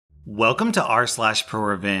Welcome to rSlash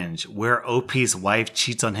Prorevenge, where OP's wife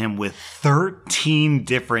cheats on him with 13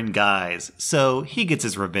 different guys, so he gets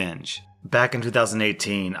his revenge. Back in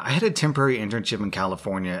 2018, I had a temporary internship in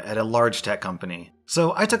California at a large tech company,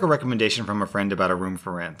 so I took a recommendation from a friend about a room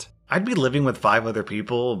for rent. I'd be living with 5 other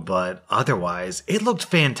people, but otherwise, it looked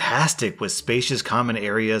fantastic with spacious common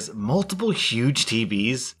areas, multiple huge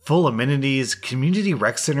TVs, full amenities, community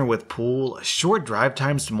rec center with pool, short drive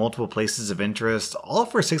times to multiple places of interest, all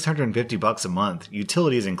for $650 a month,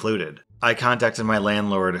 utilities included. I contacted my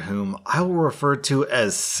landlord, whom I will refer to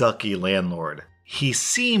as Sucky Landlord. He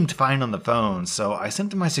seemed fine on the phone, so I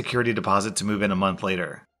sent him my security deposit to move in a month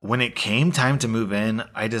later. When it came time to move in,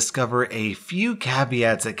 I discovered a few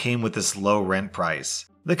caveats that came with this low rent price.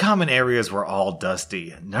 The common areas were all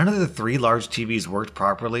dusty. None of the 3 large TVs worked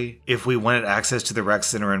properly. If we wanted access to the rec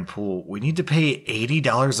center and pool, we need to pay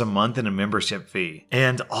 $80 a month in a membership fee.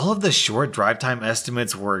 And all of the short drive time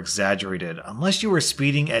estimates were exaggerated, unless you were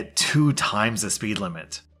speeding at 2 times the speed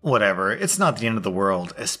limit. Whatever, it's not the end of the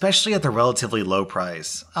world, especially at the relatively low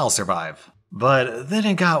price. I'll survive. But then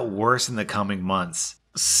it got worse in the coming months.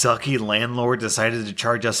 Sucky Landlord decided to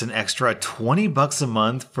charge us an extra $20 a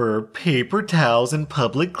month for paper towels and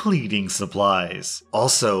public cleaning supplies.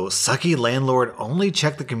 Also, Sucky Landlord only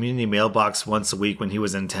checked the community mailbox once a week when he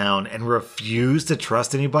was in town and refused to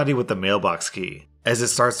trust anybody with the mailbox key. As it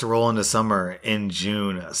starts to roll into summer, in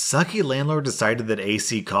June, Sucky Landlord decided that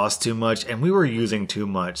AC cost too much and we were using too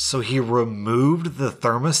much, so he removed the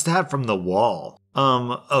thermostat from the wall.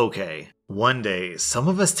 Okay. One day, some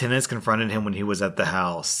of us tenants confronted him when he was at the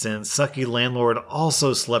house, since Sucky Landlord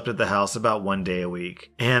also slept at the house about 1 day a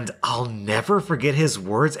week. And I'll never forget his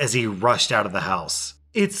words as he rushed out of the house.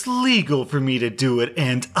 "It's legal for me to do it,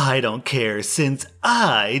 and I don't care since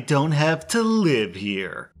I don't have to live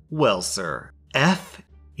here." Well, sir, F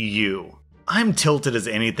you. I'm tilted as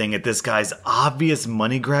anything at this guy's obvious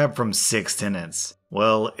money grab from 6 tenants.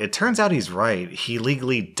 Well, it turns out he's right. He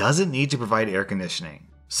legally doesn't need to provide air conditioning.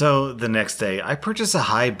 So the next day, I purchased a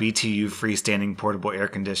high BTU freestanding portable air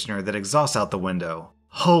conditioner that exhausts out the window.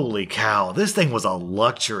 Holy cow, this thing was a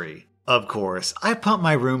luxury. Of course, I pumped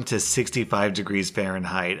my room to 65 degrees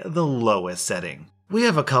Fahrenheit, the lowest setting. We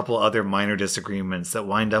have a couple other minor disagreements that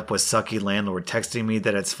wind up with Sucky Landlord texting me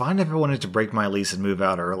that it's fine if I wanted to break my lease and move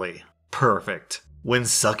out early. Perfect. When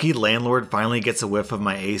Sucky Landlord finally gets a whiff of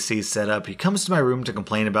my AC setup, he comes to my room to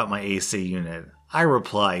complain about my AC unit. I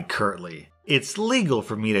reply curtly, "It's legal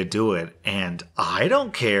for me to do it, and I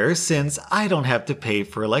don't care since I don't have to pay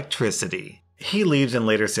for electricity." He leaves and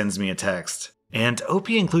later sends me a text. And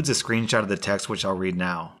OP includes a screenshot of the text, which I'll read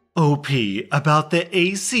now. "OP, about the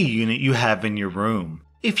AC unit you have in your room.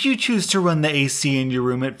 If you choose to run the AC in your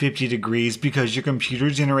room at 50 degrees because your computer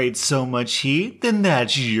generates so much heat, then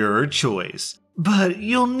that's your choice. But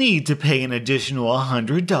you'll need to pay an additional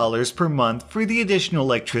 $100 per month for the additional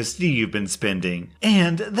electricity you've been spending.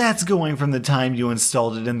 And that's going from the time you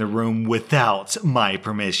installed it in the room without my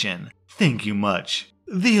permission. Thank you much.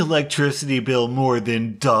 The electricity bill more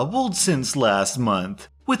than doubled since last month,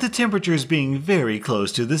 with the temperatures being very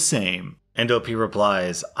close to the same." And OP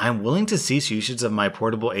replies, "I'm willing to cease usage of my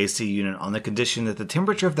portable AC unit on the condition that the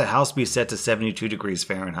temperature of the house be set to 72 degrees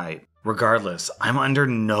Fahrenheit. Regardless, I'm under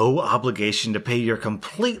no obligation to pay your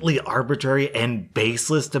completely arbitrary and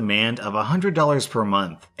baseless demand of $100 per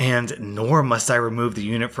month, and nor must I remove the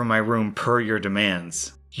unit from my room per your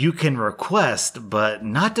demands. You can request, but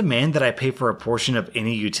not demand that I pay for a portion of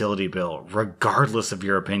any utility bill, regardless of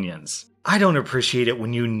your opinions. I don't appreciate it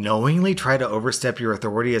when you knowingly try to overstep your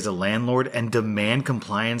authority as a landlord and demand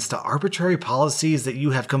compliance to arbitrary policies that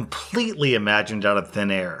you have completely imagined out of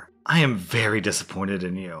thin air. I am very disappointed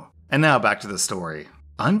in you." And now back to the story.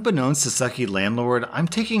 Unbeknownst to Sucky Landlord, I'm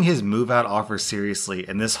taking his move-out offer seriously,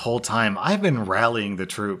 and this whole time I've been rallying the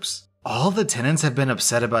troops. All the tenants have been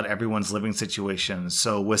upset about everyone's living situation,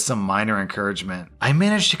 so with some minor encouragement, I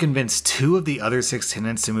managed to convince 2 of the other 6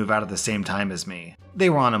 tenants to move out at the same time as me. They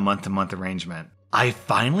were on a month-to-month arrangement. I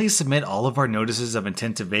finally submit all of our notices of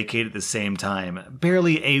intent to vacate at the same time,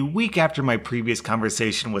 barely a week after my previous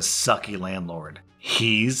conversation with Sucky Landlord.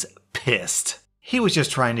 He's pissed. He was just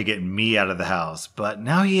trying to get me out of the house, but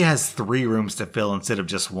now he has 3 rooms to fill instead of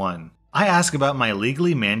just 1. I ask about my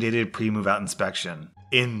legally mandated pre-move-out inspection.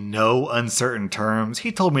 In no uncertain terms,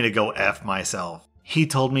 he told me to go F myself. He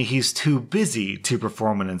told me he's too busy to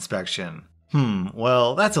perform an inspection.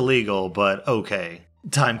 Well, that's illegal, but okay.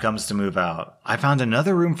 Time comes to move out. I found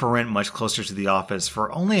another room for rent much closer to the office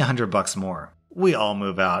for only $100 more. We all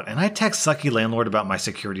move out, and I text Sucky Landlord about my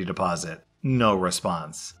security deposit. No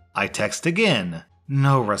response. I text again.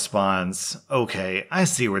 No response. Okay, I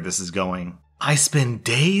see where this is going. I spend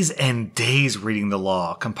days and days reading the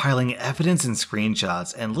law, compiling evidence and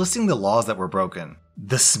screenshots, and listing the laws that were broken.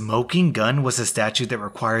 The smoking gun was a statute that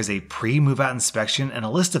requires a pre-move-out inspection and a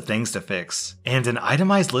list of things to fix, and an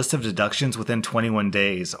itemized list of deductions within 21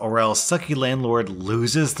 days, or else sucky landlord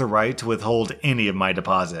loses the right to withhold any of my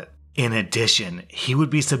deposit. In addition, he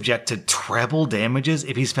would be subject to treble damages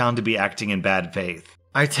if he's found to be acting in bad faith.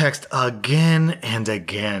 I text again and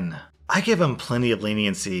again. I give him plenty of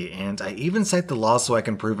leniency, and I even cite the law so I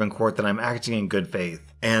can prove in court that I'm acting in good faith.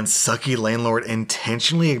 And sucky landlord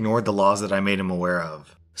intentionally ignored the laws that I made him aware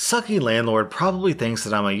of. Sucky landlord probably thinks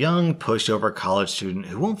that I'm a young, pushover college student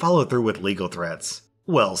who won't follow through with legal threats.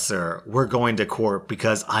 Well, sir, we're going to court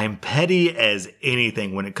because I'm petty as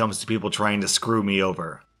anything when it comes to people trying to screw me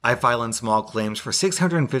over. I file in small claims for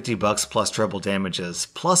 $650 plus treble damages,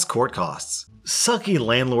 plus court costs. Sucky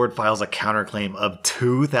landlord files a counterclaim of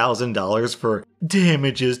 $2,000 for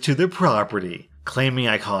damages to the property, claiming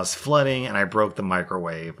I caused flooding and I broke the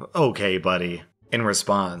microwave. Okay, buddy. In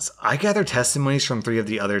response, I gather testimonies from 3 of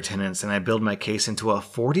the other tenants and I build my case into a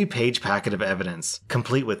 40-page packet of evidence,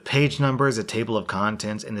 complete with page numbers, a table of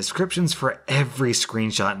contents, and descriptions for every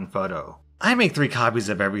screenshot and photo. I make 3 copies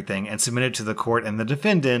of everything and submit it to the court and the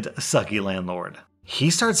defendant, sucky landlord.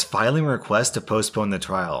 He starts filing requests to postpone the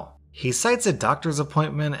trial. He cites a doctor's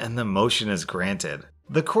appointment and the motion is granted.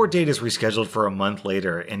 The court date is rescheduled for a month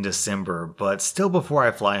later in December, but still before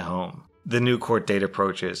I fly home. The new court date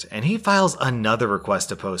approaches and he files another request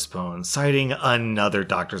to postpone, citing another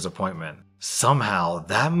doctor's appointment. Somehow,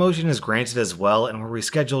 that motion is granted as well and we're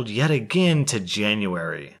rescheduled yet again to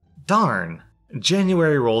January. Darn!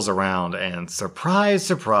 January rolls around and surprise,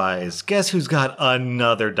 surprise, guess who's got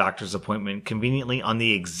another doctor's appointment conveniently on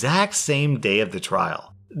the exact same day of the trial?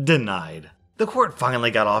 Denied. The court finally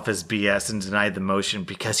got off his BS and denied the motion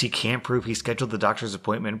because he can't prove he scheduled the doctor's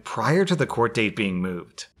appointment prior to the court date being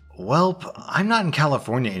moved. Welp, I'm not in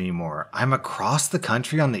California anymore. I'm across the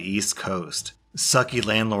country on the East Coast. Sucky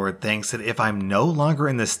landlord thinks that if I'm no longer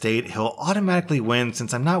in the state, he'll automatically win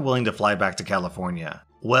since I'm not willing to fly back to California.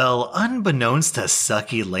 Well, unbeknownst to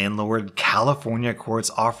sucky landlord, California courts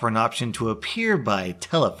offer an option to appear by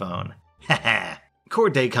telephone. Haha.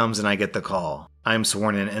 Court day comes and I get the call. I'm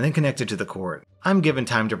sworn in and then connected to the court. I'm given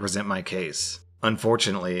time to present my case.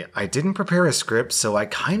 Unfortunately, I didn't prepare a script, so I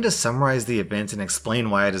kinda summarize the event and explain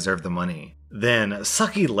why I deserve the money. Then,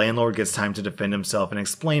 sucky landlord gets time to defend himself and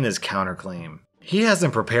explain his counterclaim. He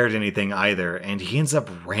hasn't prepared anything either, and he ends up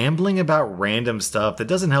rambling about random stuff that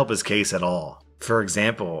doesn't help his case at all. For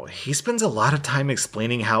example, he spends a lot of time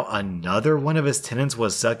explaining how another one of his tenants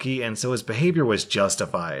was sucky and so his behavior was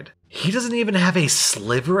justified. He doesn't even have a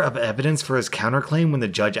sliver of evidence for his counterclaim when the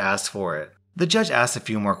judge asks for it. The judge asks a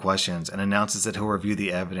few more questions and announces that he'll review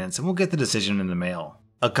the evidence and we'll get the decision in the mail.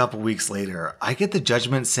 A couple weeks later, I get the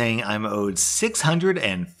judgment saying I'm owed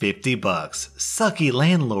 $650. Sucky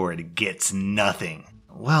landlord gets nothing.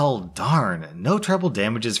 Well, darn, no treble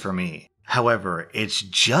damages for me. However, it's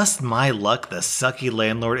just my luck the sucky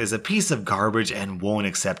landlord is a piece of garbage and won't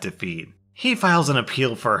accept defeat. He files an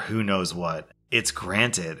appeal for who knows what. It's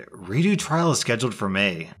granted. Redo trial is scheduled for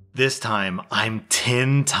May. This time, I'm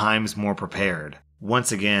 10 times more prepared.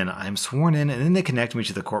 Once again, I'm sworn in and then they connect me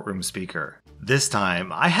to the courtroom speaker. This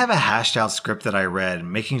time, I have a hashed out script that I read,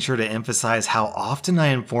 making sure to emphasize how often I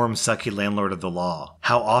inform sucky landlord of the law,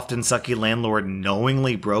 how often sucky landlord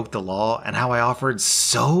knowingly broke the law, and how I offered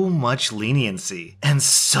so much leniency, and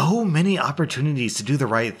so many opportunities to do the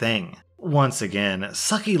right thing. Once again,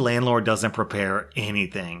 sucky landlord doesn't prepare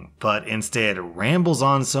anything, but instead rambles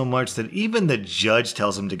on so much that even the judge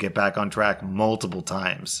tells him to get back on track multiple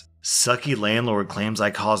times. Sucky landlord claims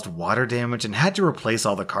I caused water damage and had to replace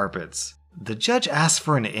all the carpets. The judge asks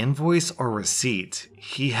for an invoice or receipt.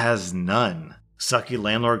 He has none. Sucky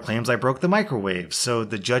landlord claims I broke the microwave, so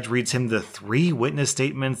the judge reads him the 3 witness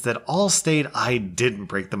statements that all state I didn't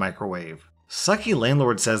break the microwave. Sucky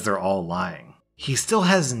landlord says they're all lying. He still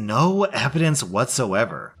has no evidence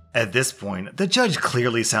whatsoever. At this point, the judge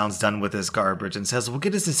clearly sounds done with this garbage and says we'll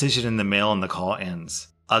get his decision in the mail and the call ends.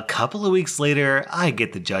 A couple of weeks later, I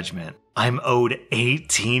get the judgment. I'm owed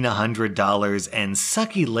 $1,800 and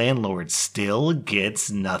sucky landlord still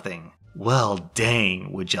gets nothing. Well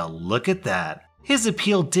dang, would ya look at that. His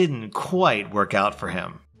appeal didn't quite work out for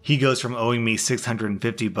him. He goes from owing me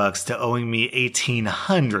 $650 to owing me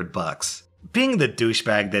 $1,800. Being the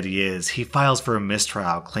douchebag that he is, he files for a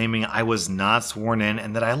mistrial claiming I was not sworn in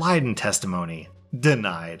and that I lied in testimony.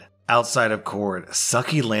 Denied. Outside of court,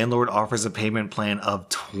 sucky landlord offers a payment plan of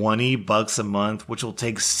 $20 a month, which will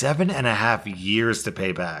take 7.5 years to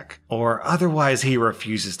pay back, or otherwise he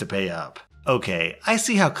refuses to pay up. Okay, I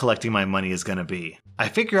see how collecting my money is gonna be. I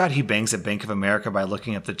figure out he banks at Bank of America by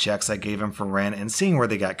looking up the checks I gave him for rent and seeing where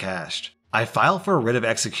they got cashed. I file for a writ of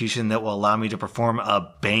execution that will allow me to perform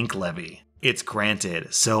a bank levy. It's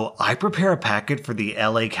granted, so I prepare a packet for the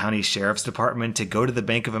LA County Sheriff's Department to go to the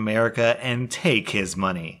Bank of America and take his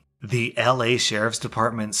money. The LA Sheriff's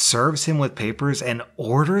Department serves him with papers and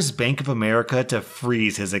orders Bank of America to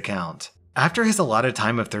freeze his account. After his allotted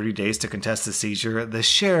time of 30 days to contest the seizure, the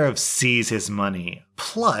sheriff sees his money,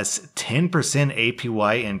 plus 10%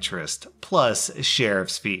 APY interest, plus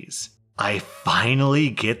sheriff's fees. I finally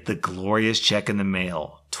get the glorious check in the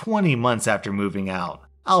mail, 20 months after moving out.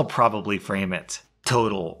 I'll probably frame it.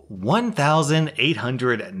 Total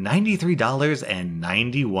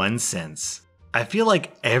 $1,893.91. I feel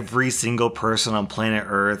like every single person on planet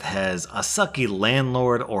Earth has a sucky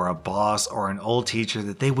landlord or a boss or an old teacher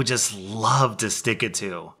that they would just love to stick it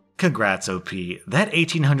to. Congrats, OP. That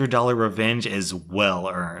 $1,800 revenge is well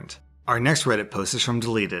earned. Our next Reddit post is from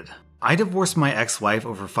Deleted. I divorced my ex-wife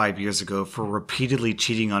over 5 years ago for repeatedly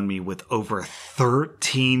cheating on me with over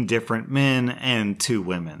 13 different men and 2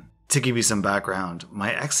 women. To give you some background,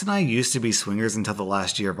 my ex and I used to be swingers until the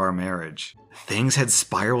last year of our marriage. Things had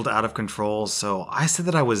spiraled out of control, so I said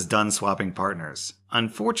that I was done swapping partners.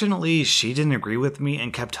 Unfortunately, she didn't agree with me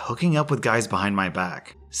and kept hooking up with guys behind my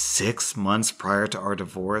back. 6 months prior to our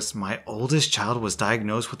divorce, my oldest child was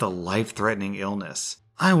diagnosed with a life-threatening illness.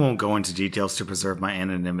 I won't go into details to preserve my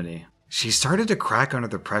anonymity. She started to crack under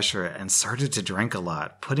the pressure and started to drink a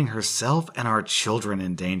lot, putting herself and our children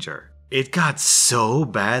in danger. It got so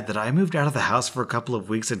bad that I moved out of the house for a couple of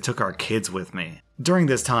weeks and took our kids with me. During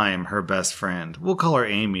this time, her best friend, we'll call her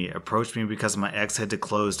Amy, approached me because my ex had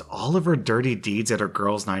disclosed all of her dirty deeds at her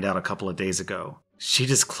girls' night out a couple of days ago. She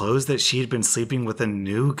disclosed that she had been sleeping with a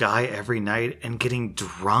new guy every night and getting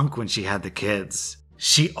drunk when she had the kids.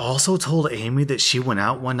 She also told Amy that she went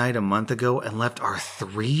out one night a month ago and left our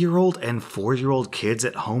 3-year-old and 4-year-old kids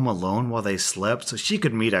at home alone while they slept so she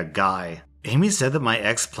could meet a guy. Amy said that my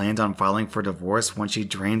ex planned on filing for divorce once she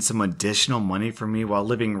drained some additional money from me while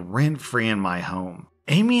living rent-free in my home.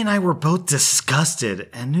 Amy and I were both disgusted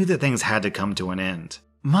and knew that things had to come to an end.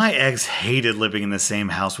 My ex hated living in the same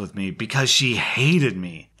house with me because she hated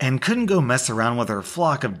me and couldn't go mess around with her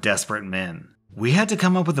flock of desperate men. We had to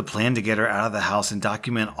come up with a plan to get her out of the house and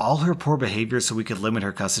document all her poor behavior so we could limit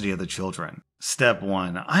her custody of the children. Step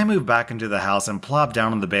 1. I moved back into the house and plopped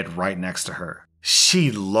down on the bed right next to her. She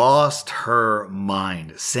lost her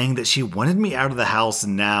mind, saying that she wanted me out of the house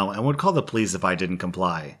now and would call the police if I didn't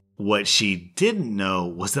comply. What she didn't know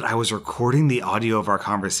was that I was recording the audio of our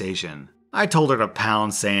conversation. I told her to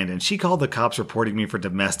pound sand and she called the cops reporting me for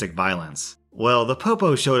domestic violence. Well, the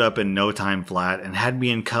popo showed up in no time flat and had me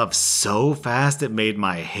in cuffs so fast it made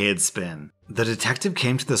my head spin. The detective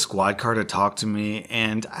came to the squad car to talk to me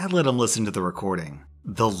and I let him listen to the recording.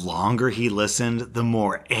 The longer he listened, the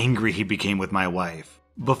more angry he became with my wife.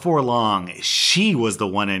 Before long, she was the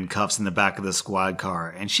one in cuffs in the back of the squad car,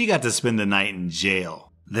 and she got to spend the night in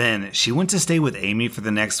jail. Then, she went to stay with Amy for the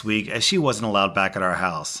next week as she wasn't allowed back at our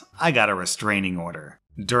house. I got a restraining order.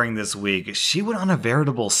 During this week, she went on a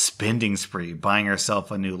veritable spending spree, buying herself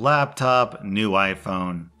a new laptop, new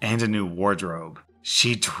iPhone, and a new wardrobe.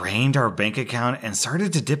 She drained our bank account and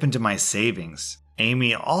started to dip into my savings.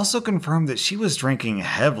 Amy also confirmed that she was drinking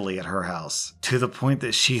heavily at her house, to the point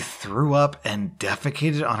that she threw up and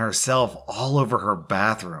defecated on herself all over her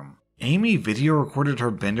bathroom. Amy video recorded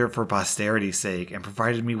her bender for posterity's sake and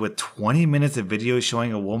provided me with 20 minutes of video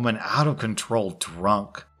showing a woman out of control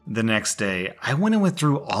drunk. The next day, I went and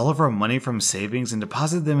withdrew all of our money from savings and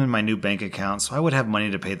deposited them in my new bank account so I would have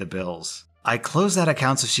money to pay the bills. I closed that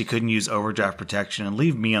account so she couldn't use overdraft protection and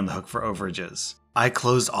leave me on the hook for overages. I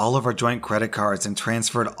closed all of our joint credit cards and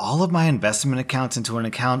transferred all of my investment accounts into an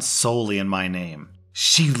account solely in my name.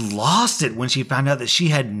 She lost it when she found out that she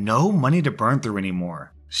had no money to burn through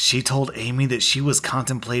anymore. She told Amy that she was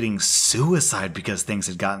contemplating suicide because things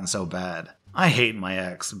had gotten so bad. I hate my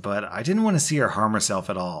ex, but I didn't want to see her harm herself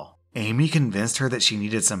at all. Amy convinced her that she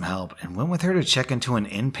needed some help and went with her to check into an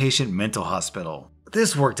inpatient mental hospital.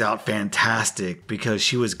 This worked out fantastic because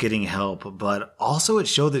she was getting help, but also it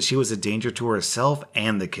showed that she was a danger to herself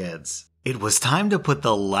and the kids. It was time to put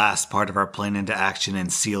the last part of our plan into action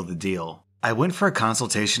and seal the deal. I went for a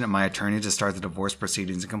consultation at my attorney to start the divorce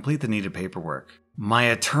proceedings and complete the needed paperwork. My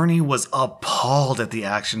attorney was appalled at the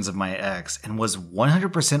actions of my ex and was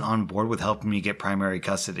 100% on board with helping me get primary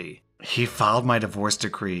custody. He filed my divorce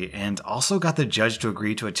decree and also got the judge to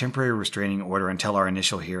agree to a temporary restraining order until our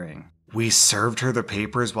initial hearing. We served her the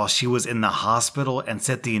papers while she was in the hospital and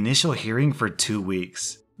set the initial hearing for 2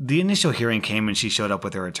 weeks. The initial hearing came and she showed up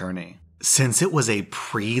with her attorney. Since it was a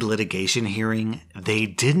pre-litigation hearing, they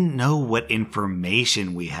didn't know what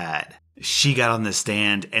information we had. She got on the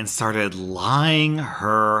stand and started lying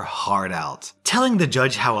her heart out, telling the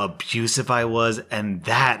judge how abusive I was, and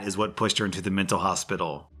that is what pushed her into the mental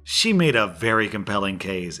hospital. She made a very compelling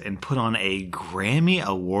case and put on a Grammy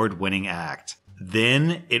Award-winning act.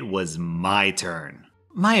 Then it was my turn.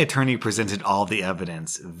 My attorney presented all the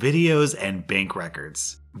evidence, videos, and bank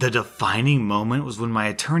records. The defining moment was when my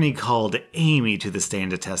attorney called Amy to the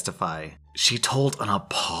stand to testify. She told an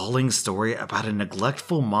appalling story about a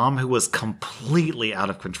neglectful mom who was completely out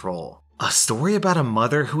of control. A story about a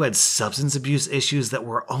mother who had substance abuse issues that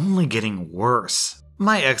were only getting worse.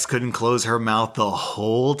 My ex couldn't close her mouth the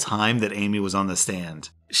whole time that Amy was on the stand.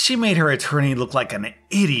 She made her attorney look like an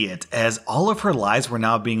idiot, as all of her lies were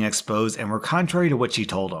now being exposed and were contrary to what she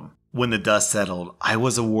told him. When the dust settled, I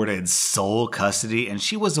was awarded sole custody and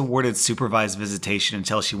she was awarded supervised visitation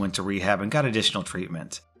until she went to rehab and got additional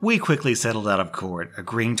treatment. We quickly settled out of court,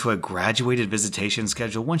 agreeing to a graduated visitation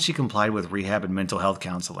schedule once she complied with rehab and mental health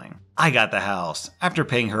counseling. I got the house, after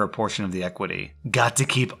paying her a portion of the equity. Got to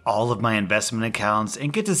keep all of my investment accounts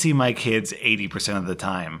and get to see my kids 80% of the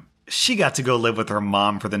time. She got to go live with her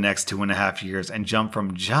mom for the next 2.5 years and jump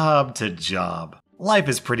from job to job. Life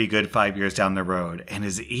is pretty good 5 years down the road, and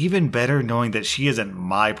is even better knowing that she isn't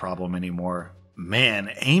my problem anymore.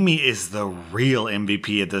 Man, Amy is the real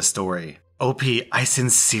MVP of this story. OP, I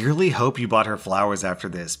sincerely hope you bought her flowers after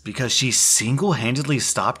this, because she single-handedly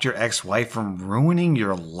stopped your ex-wife from ruining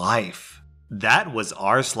your life. That was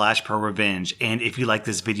rSlash and if you like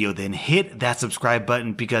this video, then hit that subscribe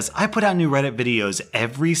button because I put out new Reddit videos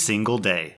every single day.